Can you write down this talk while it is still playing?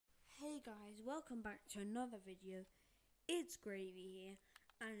Guys, welcome back to another video. It's Gravy here,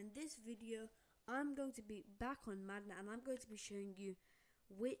 and in this video I'm going to be back on Madden and I'm going to be showing you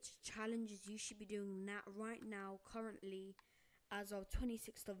which challenges you should be doing right now currently as of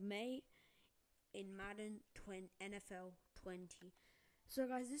 26th of May in Madden NFL 20. So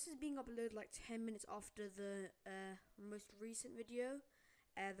guys, this is being uploaded like 10 minutes after the most recent video,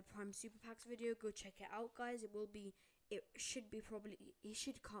 the Prime Super Packs video. Go check it out, guys. It should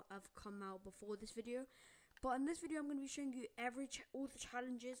have come out before this video, but in this video I'm going to be showing you all the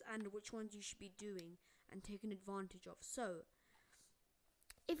challenges and which ones you should be doing and taking advantage of. So,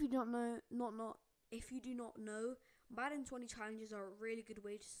 if you don't know, if you do not know, Madden 20 challenges are a really good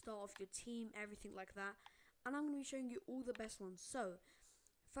way to start off your team, everything like that, and I'm going to be showing you all the best ones. So,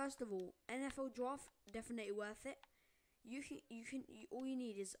 first of all, NFL draft, definitely worth it. All you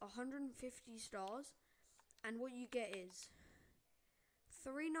need is 150 stars. And what you get is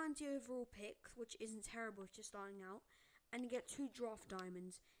 390 overall picks, which isn't terrible, it's just starting out. And you get 2 draft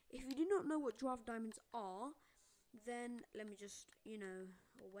diamonds. If you do not know what draft diamonds are, then let me just,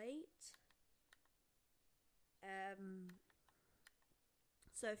 wait.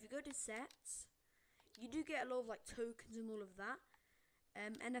 So if you go to sets, you do get a lot of like tokens and all of that.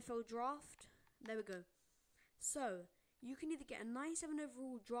 NFL draft, there we go. So you can either get a 97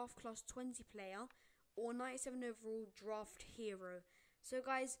 overall draft class 20 player or 97 overall draft hero. So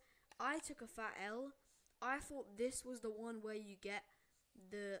guys, I took a fat L. I thought this was the one where you get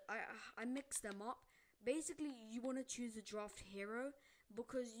I mixed them up. Basically, you want to choose the draft hero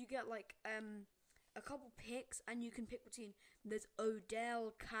because you get like a couple picks and you can pick between, there's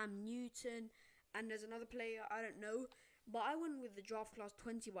Odell, Cam Newton, and there's another player I don't know, but I went with the draft class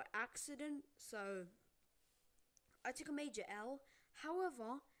 20 by accident, so I took a major L.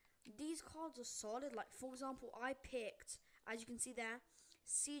 However, these cards are solid. Like, for example, I picked, as you can see there,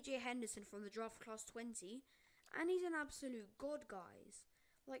 CJ Henderson from the draft class 20, and he's an absolute god, guys.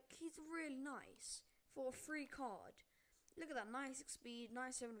 Like, he's really nice for a free card. Look at that, 96 speed,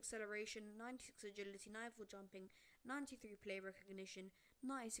 97 acceleration, 96 agility, 94 jumping, 93 play recognition,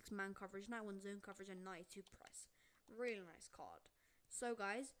 96 man coverage, 91 zone coverage, and 92 press. Really nice card. So,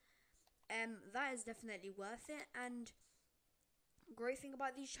 guys, that is definitely worth it. And great thing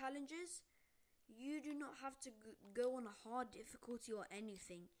about these challenges, you do not have to go on a hard difficulty or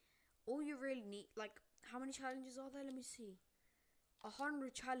anything. All you really need, like, how many challenges are there? Let me see.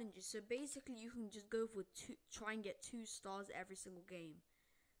 100 challenges. So basically you can just go for try and get 2 stars every single game.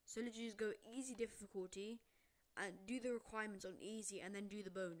 So literally just go easy difficulty and do the requirements on easy and then do the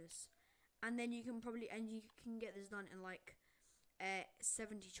bonus. And then you can get this done in like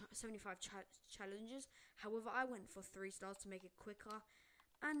 75 challenges. However, I went for 3 stars to make it quicker,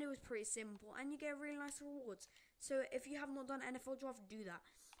 and it was pretty simple, and you get really nice rewards. So if you have not done NFL draft, do that.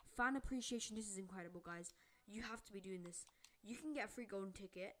 Fan appreciation, this is incredible, guys. You have to be doing this. You can get a free golden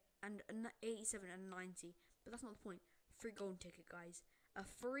ticket and an 87 and 90, but that's not the point. Free golden ticket, guys.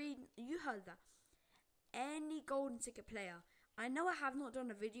 You heard that. Any golden ticket player. I know I have not done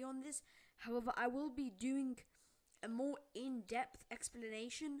a video on this, however, I will be doing a more in-depth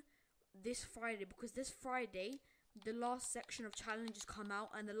explanation this Friday, because this Friday the last section of challenges come out,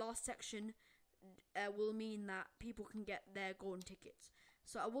 and the last section will mean that people can get their golden tickets.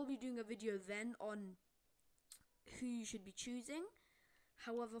 So I will be doing a video then on who you should be choosing.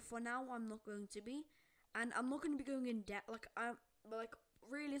 However, for now I'm not going to be, and I'm not going to be going in depth. Like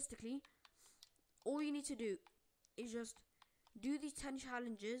realistically, all you need to do is just do these 10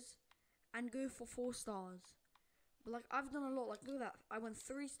 challenges and go for 4 stars. But like, I've done a lot. Like, look at that. I went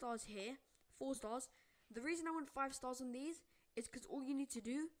 3 stars here, 4 stars. The reason I went 5 stars on these is because all you need to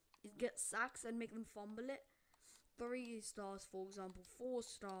do is get sacks and make them fumble it. 3 stars, for example, 4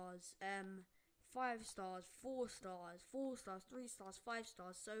 stars, 5 stars, 4 stars, 4 stars, 3 stars, 5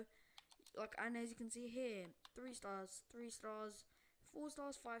 stars. So, like, and as you can see here, 3 stars, 3 stars, 4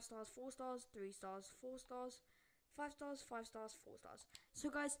 stars, 5 stars, 4 stars, 3 stars, 4 stars, 5 stars, 5 stars, 4 stars. So,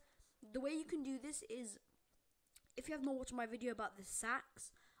 guys, the way you can do this is, if you have not watched my video about the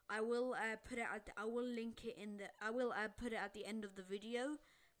sacks, I will put it at the end of the video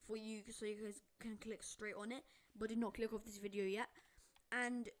for you, so you guys can click straight on it. But do not click off this video yet.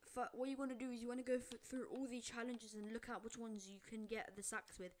 And what you want to do is you want to go through all these challenges and look at which ones you can get the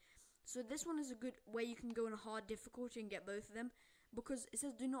sacks with. So this one is a good way you can go on a hard difficulty and get both of them, because it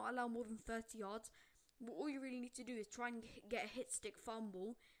says do not allow more than 30 yards. But all you really need to do is try and get a hit stick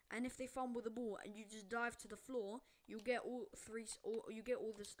fumble, and if they fumble the ball and you just dive to the floor, you'll get all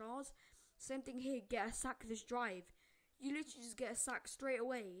the stars. Same thing here, get a sack this drive. You literally just get a sack straight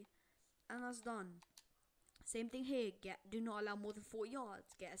away, and that's done. Same thing here, do not allow more than 4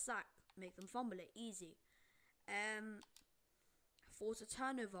 yards, get a sack. make them fumble it, easy. Force a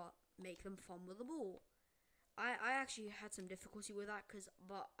turnover, make them fumble the ball. I actually had some difficulty with that,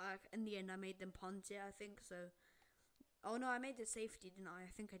 but in the end I made them punt it, I think so. Oh no, I made the safety, didn't I?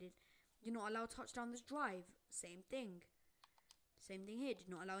 I think I did. Do not allow touchdown this drive. Same thing. Same thing here. Did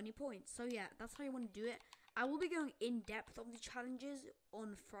not allow any points. So yeah, that's how you want to do it. I will be going in depth of the challenges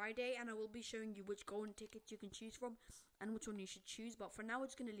on Friday, and I will be showing you which golden tickets you can choose from and which one you should choose. But for now, we're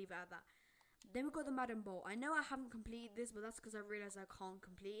just going to leave it at that. Then we've got the Madden Bowl. I know I haven't completed this, but that's because I realized I can't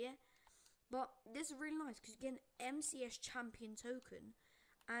complete it. But this is really nice because you get an MCS champion token,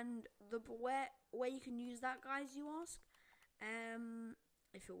 and where you can use that, guys, you ask.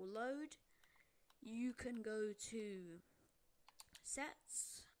 If it will load, you can go to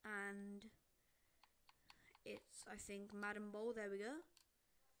sets, and it's, I think, Madden Bowl. There we go.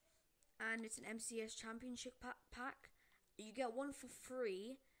 And it's an MCS championship pack. You get one for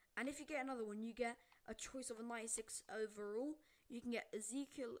free, and if you get another one, you get a choice of a 96 overall. You can get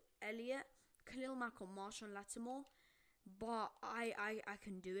Ezekiel Elliott, Khalil Mack, or Marshawn Lattimore. But I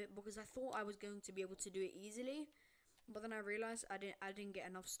can do it because I thought I was going to be able to do it easily, but then I realized I didn't get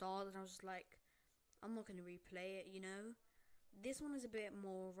enough stars, and I was just like, I'm not going to replay it, you know. This one is a bit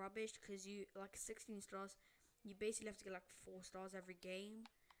more rubbish because you, like 16 stars, you basically have to get like 4 stars every game,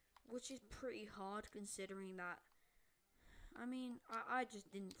 which is pretty hard considering that. I mean, I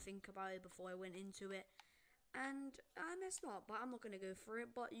just didn't think about it before I went into it, and I messed up, but I'm not going to go for it,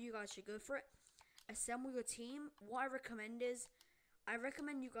 but you guys should go for it. Assemble your team. What I recommend is, I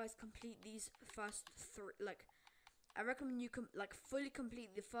recommend you guys complete these first 3, I recommend you fully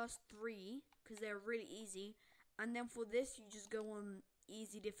complete the first 3 because they're really easy, and then for this you just go on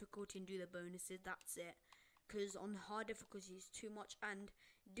easy difficulty and do the bonuses. That's it, because on hard difficulty is too much, and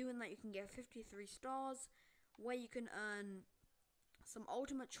doing that you can get 53 stars, where you can earn some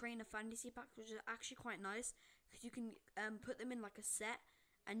Ultimate Trainer fantasy packs, which is actually quite nice because you can put them in like a set,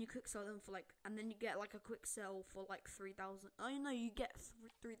 and you quick sell them for and then you get like a quick sell for like 3,000. Oh no, you get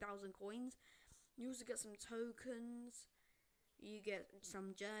 3,000 coins. You also get some tokens. You get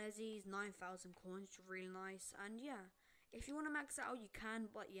some jerseys, 9,000 coins, which is really nice. And yeah, if you want to max it out, you can.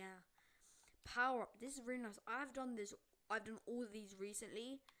 But yeah, power up. This is really nice. I've done all of these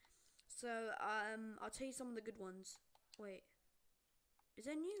recently. So I'll tell you some of the good ones. Wait, is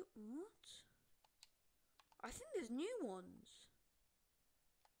there new? What? I think there's new ones.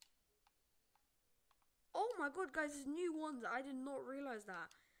 Oh my god, guys, there's new ones. I did not realize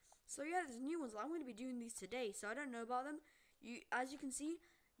that. So yeah, there's new ones. I'm going to be doing these today, so I don't know about them. As you can see,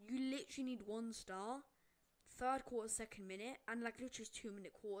 you literally need 1 star, 3rd quarter, 2nd minute, and like literally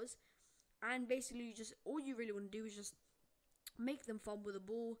 2-minute quarters. And basically, all you really want to do is just make them fumble the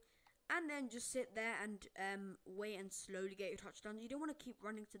ball, and then just sit there and wait and slowly get your touchdowns. You don't want to keep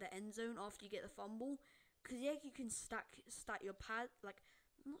running to the end zone after you get the fumble, because yeah, you can stat your pad,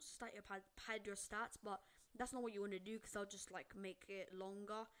 not stat your pad your stats, but that's not what you want to do because I'll just make it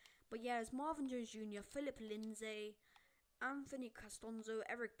longer. But yeah, it's Marvin Jones Jr., Philip Lindsay, Anthony Castonzo,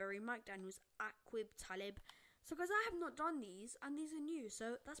 Eric Berry, Mike Daniels, Aqib Talib. So guys, I have not done these, and these are new,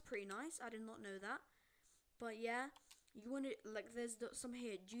 so that's pretty nice. I did not know that. But yeah, you want to there's some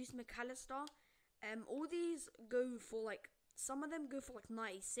here, Juice McAllister. All these go for some of them go for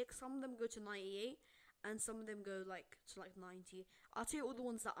 96, some of them go to 98, and some of them go to 90. I'll tell you all the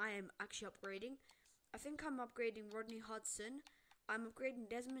ones that I am actually upgrading. I think I'm upgrading Rodney Hudson. I'm upgrading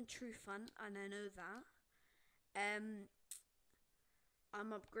Desmond Trufant, and I know that.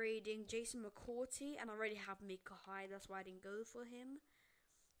 I'm upgrading Jason McCourty, and I already have Mika Hyde. That's why I didn't go for him.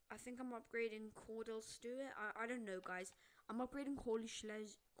 I think I'm upgrading Cordell Stewart. I don't know, guys. I'm upgrading Corley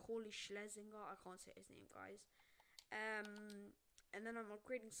Schlesinger. I can't say his name, guys. And then I'm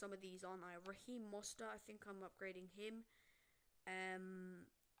upgrading some of these, aren't I? Raheem Mostert, I think I'm upgrading him. And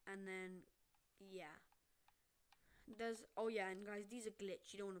then, yeah. And guys, these are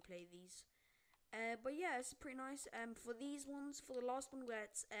glitch. You don't want to play these. But yeah, it's pretty nice. For these ones, for the last one where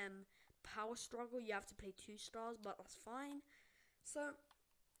it's power struggle, you have to play 2 stars, but that's fine. So,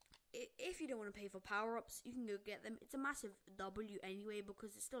 if you don't want to pay for power-ups, you can go get them. It's a massive W anyway,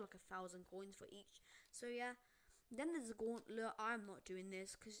 because it's still 1,000 coins for each. So yeah. Then there's a gauntlet. I'm not doing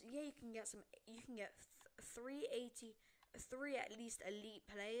this because yeah, you can get 3 at least elite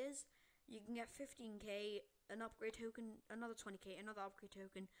players. You can get 15k, an upgrade token, another 20k, another upgrade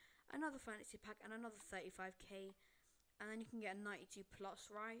token, another fantasy pack, and another 35k, and then you can get a 92 plus,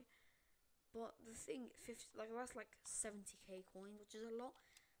 right? But the thing, that's 70k coins, which is a lot,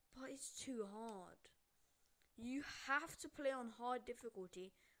 but it's too hard. You have to play on hard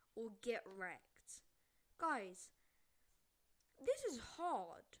difficulty or get wrecked, guys. This is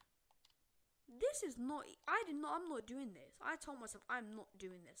hard. This is not, I'm not doing this. I told myself I'm not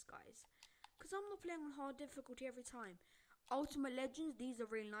doing this, guys. Because I'm not playing on hard difficulty every time. Ultimate Legends, these are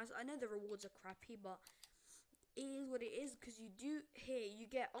really nice. I know the rewards are crappy, but it is what it is. Because you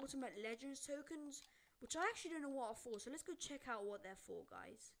get Ultimate Legends tokens, which I actually don't know what are for. So let's go check out what they're for,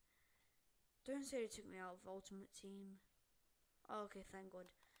 guys. Don't say they took me out of Ultimate Team. Oh, okay, thank God.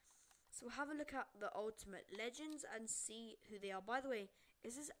 So we'll have a look at the Ultimate Legends and see who they are. By the way,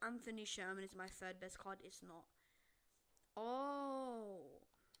 is this Anthony Sherman? Is my third best card? It's not. Oh.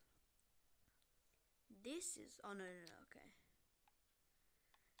 This is... Oh, no, okay.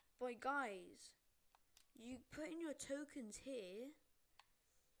 But guys, you put in your tokens here,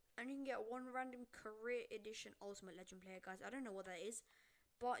 and you can get one random Career Edition Ultimate Legend player, guys. I don't know what that is,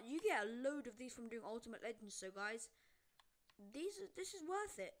 but you get a load of these from doing Ultimate Legends. So, guys, this is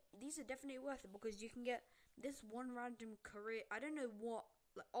worth it. These are definitely worth it because you can get this one random career. I don't know what.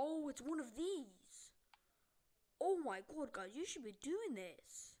 Like, oh, it's one of these. Oh my God, guys, you should be doing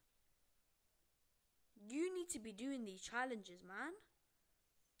this. You need to be doing these challenges, man.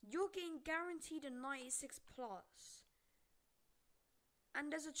 You're getting guaranteed a 96 plus,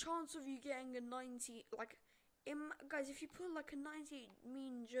 and there's a chance of you getting a 90. Like, guys, if you put like a 90,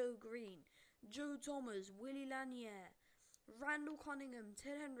 mean Joe Green, Joe Thomas, Willie Lanier, Randall Cunningham,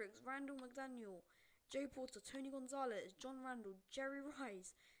 Ted Hendricks, Randall McDaniel, Joe Porter, Tony Gonzalez, John Randall, Jerry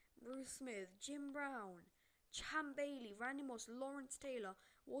Rice, Bruce Smith, Jim Brown, Champ Bailey, Randy Moss, Lawrence Taylor,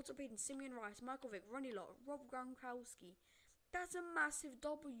 Walter Payton, Simeon Rice, Michael Vick, Ronnie Lott, Rob Gronkowski. That's a massive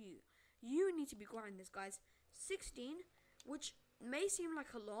W. You need to be grinding this, guys. 16, which may seem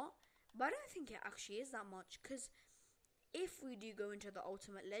like a lot, but I don't think it actually is that much, because if we do go into the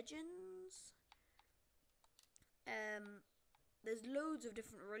Ultimate Legends, there's loads of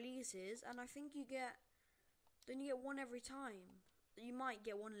different releases, and I think you get one every time. You might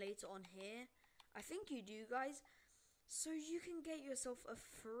get one later on here. I think you do, guys. So you can get yourself a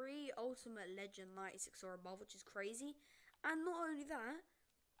free Ultimate Legend 96 or above, which is crazy. And not only that,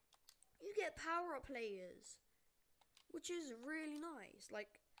 you get power-up players, which is really nice.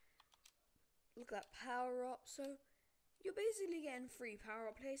 Like, look at that power-up. So you're basically getting free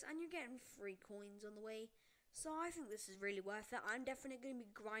power-up players, and you're getting free coins on the way. So I think this is really worth it. I'm definitely going to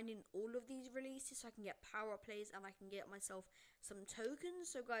be grinding all of these releases so I can get power-up players and I can get myself some tokens.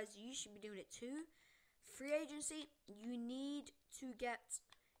 So guys, you should be doing it too. Free agency, you need to get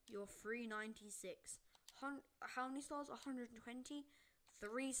your free 96. How many stars? 120.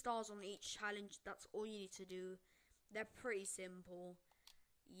 3 stars on each challenge. That's all you need to do. They're pretty simple.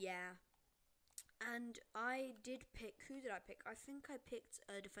 Yeah. And I did pick, who did I pick? I think I picked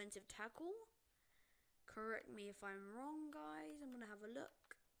a defensive tackle. Correct me if I'm wrong, guys. I'm going to have a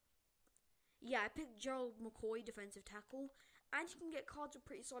look. Yeah, I picked Gerald McCoy, defensive tackle. And you can get cards with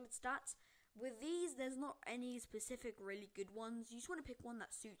pretty solid stats. With these, there's not any specific really good ones. You just want to pick one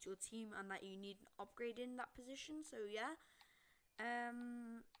that suits your team and that you need an upgrade in that position. So, yeah.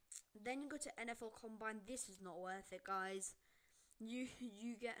 Then you go to NFL Combine. This is not worth it, guys. You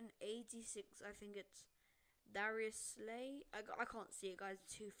get an 86, I think it's Darius Slay. I can't see it, guys.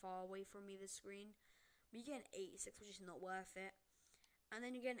 It's too far away from me, the screen. But you get an 86, which is not worth it. And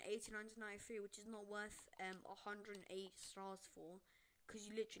then you get an 89 to 93, which is not worth 108 stars for. Because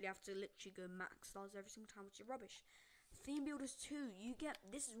you literally have to go max stars every single time, which is rubbish. Theme Builders 2,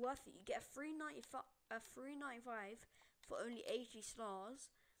 this is worth it. You get a free 95 for only 80 stars.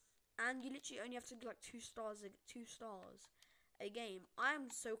 And you literally only have to do like 2 stars a game. I'm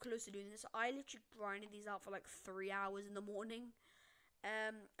so close to doing this. I literally grinded these out for like 3 hours in the morning.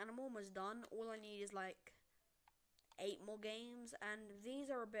 And I'm almost done. All I need is like 8 more games, and these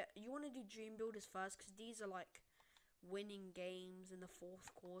are a bit, you want to do Dream Builders first, because these are like winning games in the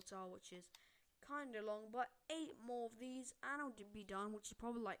 4th quarter, which is kind of long, but 8 more of these, and I'll be done, which is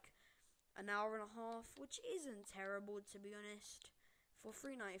probably like an hour and a half, which isn't terrible, to be honest, for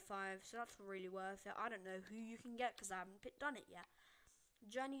 $3.95, so that's really worth it. I don't know who you can get, because I haven't done it yet.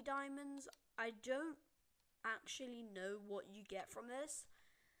 Johnny Diamonds, I don't actually know what you get from this.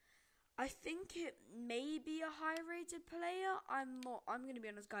 I think it may be a high rated player. I'm gonna be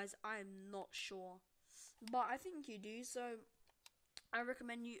honest, guys, I'm not sure, but I think you do, so I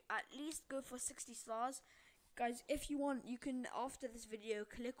recommend you at least go for 60 stars. Guys, if you want, you can, after this video,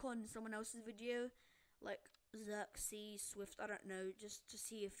 click on someone else's video, like Xerxes, Swift, I don't know, just to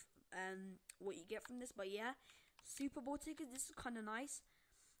see if what you get from this. But yeah, Super Bowl tickets, this is kind of nice.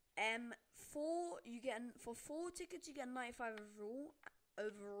 For 4 tickets you get 95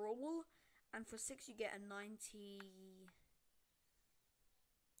 overall, and for 6 you get a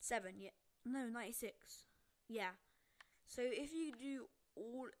 97. Yeah, no, 96. Yeah. So if you do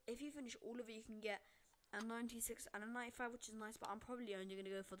all of it, you can get a 96 and a 95, which is nice. But I'm probably only gonna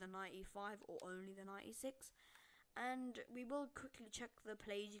go for the 95 or only the 96. And we will quickly check the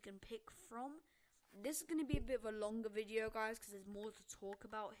plays you can pick from. This is gonna be a bit of a longer video, guys, because there's more to talk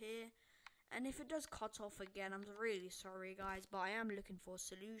about here. And if it does cut off again, I'm really sorry, guys, but I am looking for a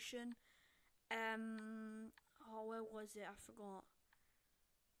solution. Oh, where was it? I forgot.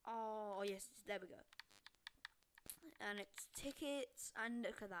 Oh, yes, there we go. And it's tickets, and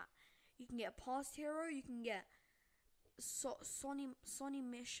look at that. You can get a past hero, you can get Sonny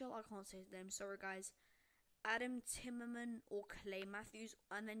Michel, I can't say his name, sorry, guys. Adam Timmerman or Clay Matthews,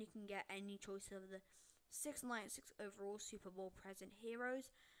 and then you can get any choice of the 696 overall Super Bowl present heroes.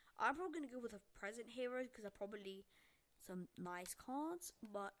 I'm probably going to go with the present heroes because they're probably some nice cards,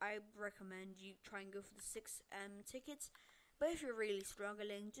 but I recommend you try and go for the 6 tickets. But if you're really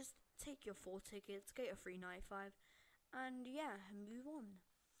struggling, just take your 4 tickets, get your 395, and yeah, move on.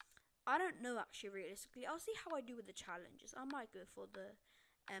 I don't know actually realistically. I'll see how I do with the challenges. I might go for the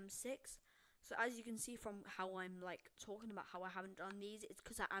 6. So as you can see from how I'm like talking about how I haven't done these, it's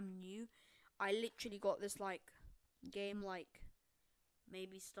because I am new. I literally got this like game like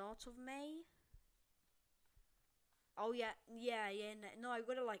maybe start of May. Oh yeah. No, I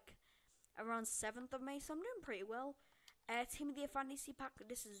got it like around 7th of May, so I'm doing pretty well. Team of the Year Fantasy Pack,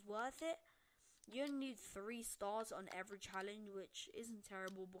 this is worth it. You only need 3 stars on every challenge, which isn't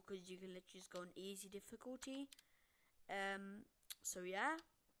terrible because you can literally just go on easy difficulty. So yeah.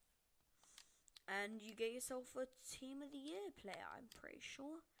 And you get yourself a Team of the Year player, I'm pretty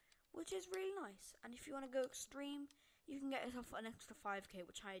sure, which is really nice. And if you want to go extreme, you can get yourself an extra 5k,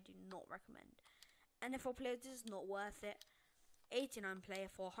 which I do not recommend. NFL players, this is not worth it. 89 player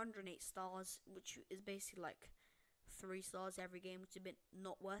for 108 stars, which is basically like 3 stars every game, which is a bit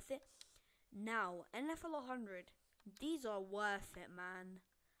not worth it. Now, NFL 100, these are worth it, man.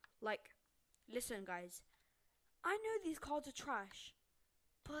 Like, listen, guys, I know these cards are trash,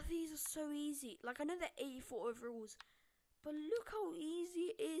 but these are so easy. Like, I know they're 84 overalls, but look how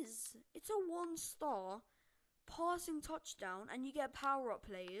easy it is. It's a 1-star passing touchdown, and you get power-up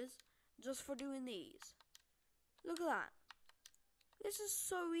players just for doing these. Look at that. This is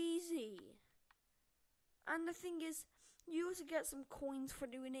so easy. And the thing is, you also get some coins for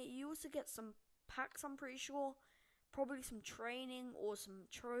doing it. You also get some packs, I'm pretty sure. Probably some training or some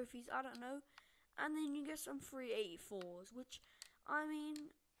trophies, I don't know. And then you get some free 84s, which, I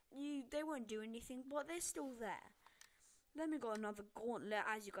mean, they won't do anything, but they're still there. Then we got another gauntlet.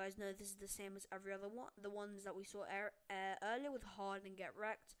 As you guys know, this is the same as every other one. The ones that we saw earlier with hard and get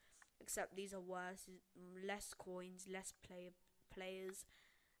wrecked. Except these are worse. Less coins, less players.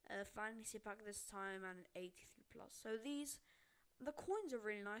 Fantasy pack this time and an 83 plus. So the coins are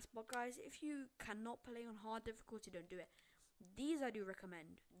really nice, but guys, if you cannot play on hard difficulty, don't do it. These I do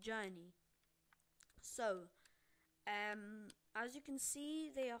recommend. Journey. So, as you can see,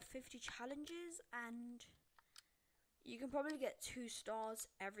 they are 50 challenges, and you can probably get 2 stars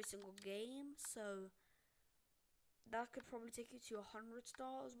every single game. So that could probably take you to 100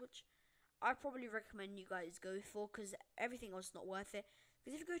 stars, which I probably recommend you guys go for, because everything else is not worth it.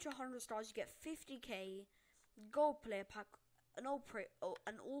 Because if you go to 100 stars, you get 50k, gold player pack, an all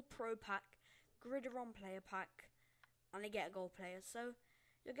pro pack, Gridiron player pack, and they get a gold player. So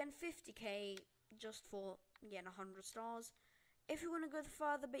you're getting 50k just for getting 100 stars. If you want to go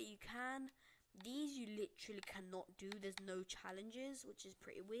further, but you can. These you literally cannot do. There's no challenges, which is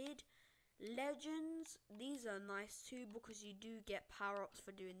pretty weird. Legends, these are nice too because you do get power-ups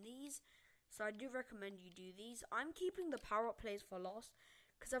for doing these. So I do recommend you do these. I'm keeping the power-up plays for last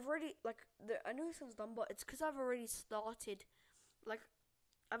because I've already, I know this sounds dumb, but it's because I've already started, I'm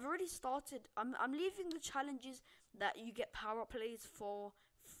leaving the challenges that you get power-up plays from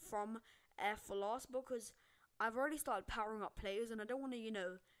for last because I've already started powering up players and I don't want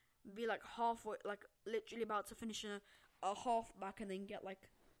to, be like halfway, like literally about to finish a halfback and then get like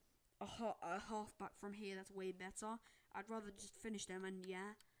a halfback from here that's way better. I'd rather just finish them and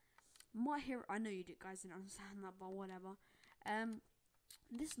yeah. My hero, I know you guys didn't understand that, but whatever.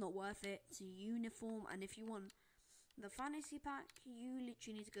 This is not worth it. It's a uniform, and if you want the fantasy pack, you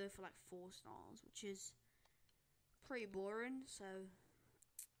literally need to go for like 4 stars, which is pretty boring. So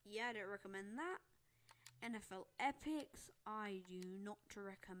yeah, I don't recommend that. NFL Epics, I do not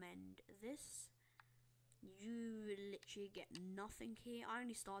recommend this. You literally get nothing here. I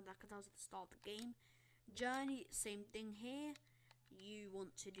only started that because I was at the start of the game. Journey, same thing here. You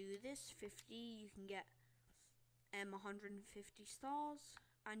want to do this 50, you can get 150 stars,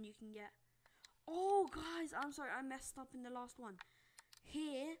 and you can get, oh guys, I'm sorry, I messed up in the last one.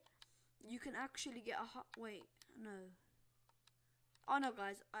 Here you can actually get wait, no, Oh no,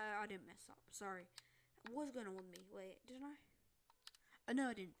 guys, I didn't mess up. Sorry. What's going on with me? Wait, didn't I? Oh no,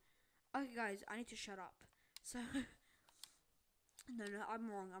 I didn't. Okay, guys, I need to shut up. So, no, I'm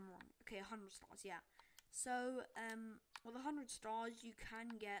wrong. Okay, 100 stars, yeah. So, with 100 stars, you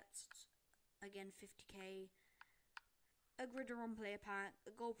can get, again, 50k, a Gridiron player pack,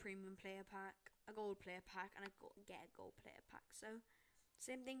 a gold premium player pack, a gold player pack, and get a gold player pack. So,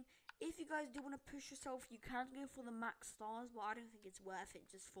 same thing. If you guys do want to push yourself, you can go for the max stars, but I don't think it's worth it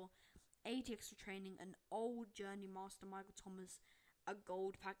just for 80 extra training, an old Journey Master Michael Thomas, a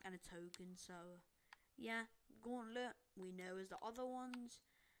gold pack, and a token. So, yeah, Gauntlet, we know as the other ones.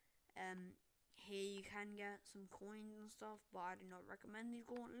 Here you can get some coins and stuff, but I do not recommend these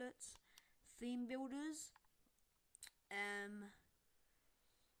gauntlets. Theme builders,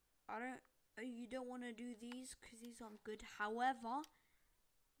 you don't want to do these because these aren't good. However,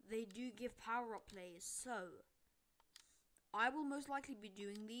 they do give power up plays, so I will most likely be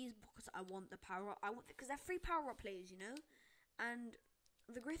doing these because I want the power up. Because they're free power up plays, you know. And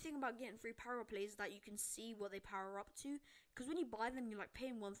the great thing about getting free power up plays is that you can see what they power up to. Because when you buy them, you're like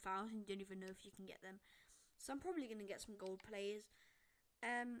paying 1,000, you don't even know if you can get them. So I'm probably gonna get some gold players.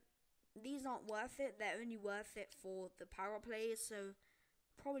 These aren't worth it. They're only worth it for the power up players. So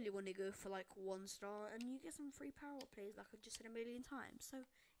probably want to go for like 1 star, and you get some free power up plays, like I've just said a million times. So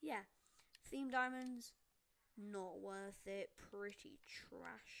yeah, theme diamonds, not worth it. Pretty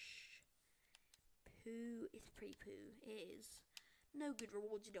trash. Poo. It's pretty poo. It is. No good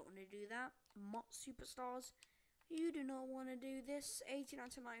rewards. You don't want to do that. Mott superstars. You do not want to do this. 89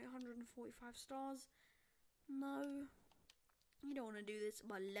 to 945 stars. No. You don't want to do this.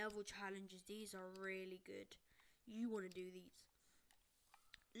 But level challenges. These are really good. You want to do these.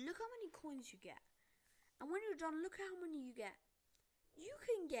 Look how many coins you get. And when you're done, look how many you get. You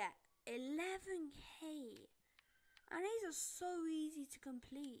can get 11k. And these are so easy to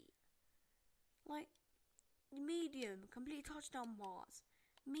complete. Like, medium, complete touchdown pass.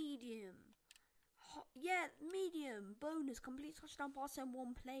 Medium. Medium. Bonus, complete touchdown pass in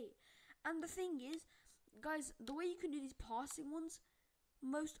 1 play. And the thing is, guys, the way you can do these passing ones,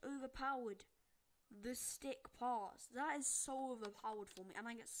 most overpowered. The stick pass. That is so overpowered for me. And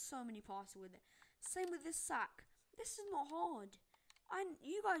I get so many passes with it. Same with this sack. This is not hard.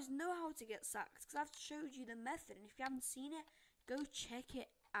 You guys know how to get sacks because I've showed you the method, and if you haven't seen it, go check it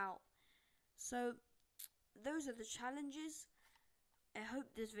out. So those are the challenges. I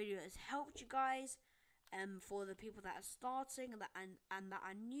hope this video has helped you guys. For the people that are starting and that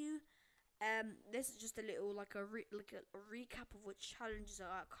are new, this is just a little like a recap of which challenges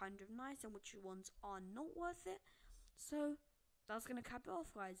are kind of nice and which ones are not worth it. So that's gonna cap it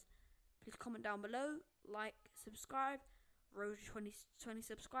off, guys. Please comment down below, like, subscribe. Road to 20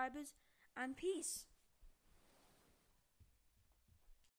 subscribers, and peace.